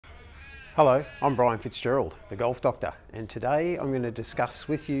Hello, I'm Brian Fitzgerald, the Golf Doctor, and today I'm going to discuss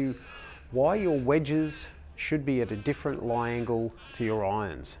with you why your wedges should be at a different lie angle to your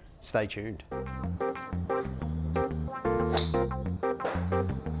irons. Stay tuned.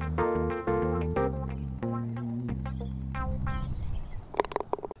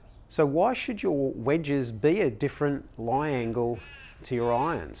 So why should your wedges be a different lie angle to your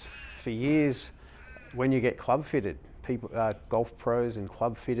irons? For years, when you get club fitted, golf pros and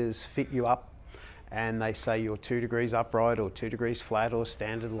club fitters fit you up and they say you're 2 degrees upright or 2 degrees flat or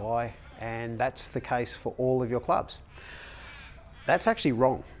standard lie, and that's the case for all of your clubs. That's actually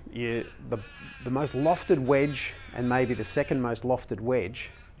wrong. The most lofted wedge and maybe the second most lofted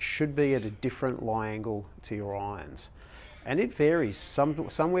wedge should be at a different lie angle to your irons. And it varies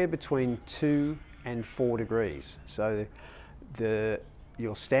somewhere between 2 and 4 degrees. So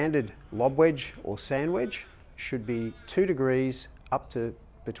your standard lob wedge or sand wedge should be 2 degrees up to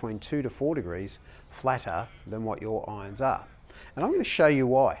between 2 to 4 degrees flatter than what your irons are. And I'm going to show you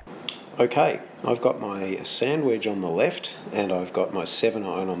why. Okay, I've got my sand wedge on the left and I've got my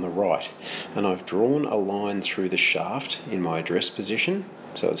 7-iron on the right, and I've drawn a line through the shaft in my address position,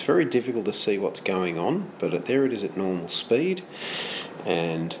 so it's very difficult to see what's going on, but there it is at normal speed,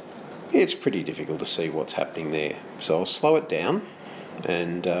 and it's pretty difficult to see what's happening there. So I'll slow it down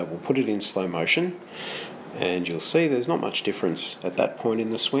and we'll put it in slow motion, and you'll see there's not much difference at that point in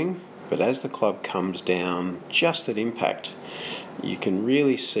the swing, but as the club comes down just at impact, you can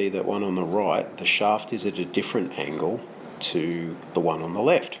really see that one on the right, the shaft is at a different angle to the one on the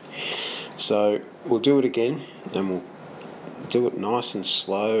left. So we'll do it again, and we'll do it nice and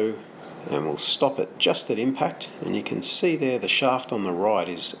slow, and we'll stop it just at impact, and you can see there the shaft on the right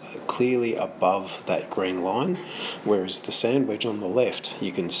is clearly above that green line, whereas the sand wedge on the left,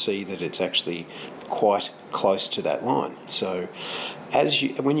 you can see that it's actually quite close to that line. So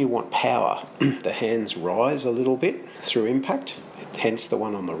when you want power, the hands rise a little bit through impact, hence the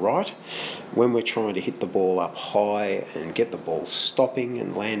one on the right. When we're trying to hit the ball up high and get the ball stopping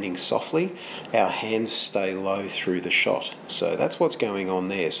and landing softly, our hands stay low through the shot. So that's what's going on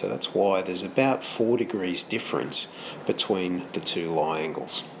there. So that's why there's about 4 degrees difference between the two lie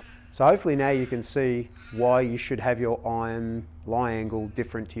angles. So hopefully now you can see why you should have your iron lie angle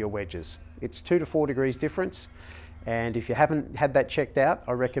different to your wedges. It's 2 to 4 degrees difference, and if you haven't had that checked out,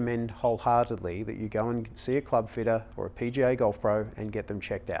 I recommend wholeheartedly that you go and see a club fitter or a PGA Golf Pro and get them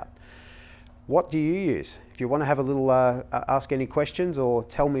checked out. What do you use? If you want to have a little ask any questions or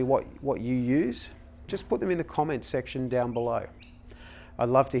tell me what you use, just put them in the comments section down below. I'd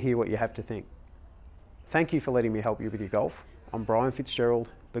love to hear what you have to think. Thank you for letting me help you with your golf. I'm Brian Fitzgerald,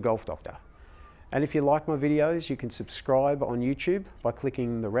 the Golf Doctor. And if you like my videos, you can subscribe on YouTube by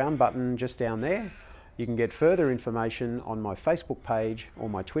clicking the round button just down there. You can get further information on my Facebook page or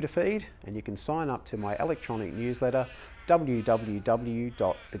my Twitter feed, and you can sign up to my electronic newsletter,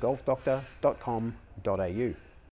 www.thegolfdoctor.com.au.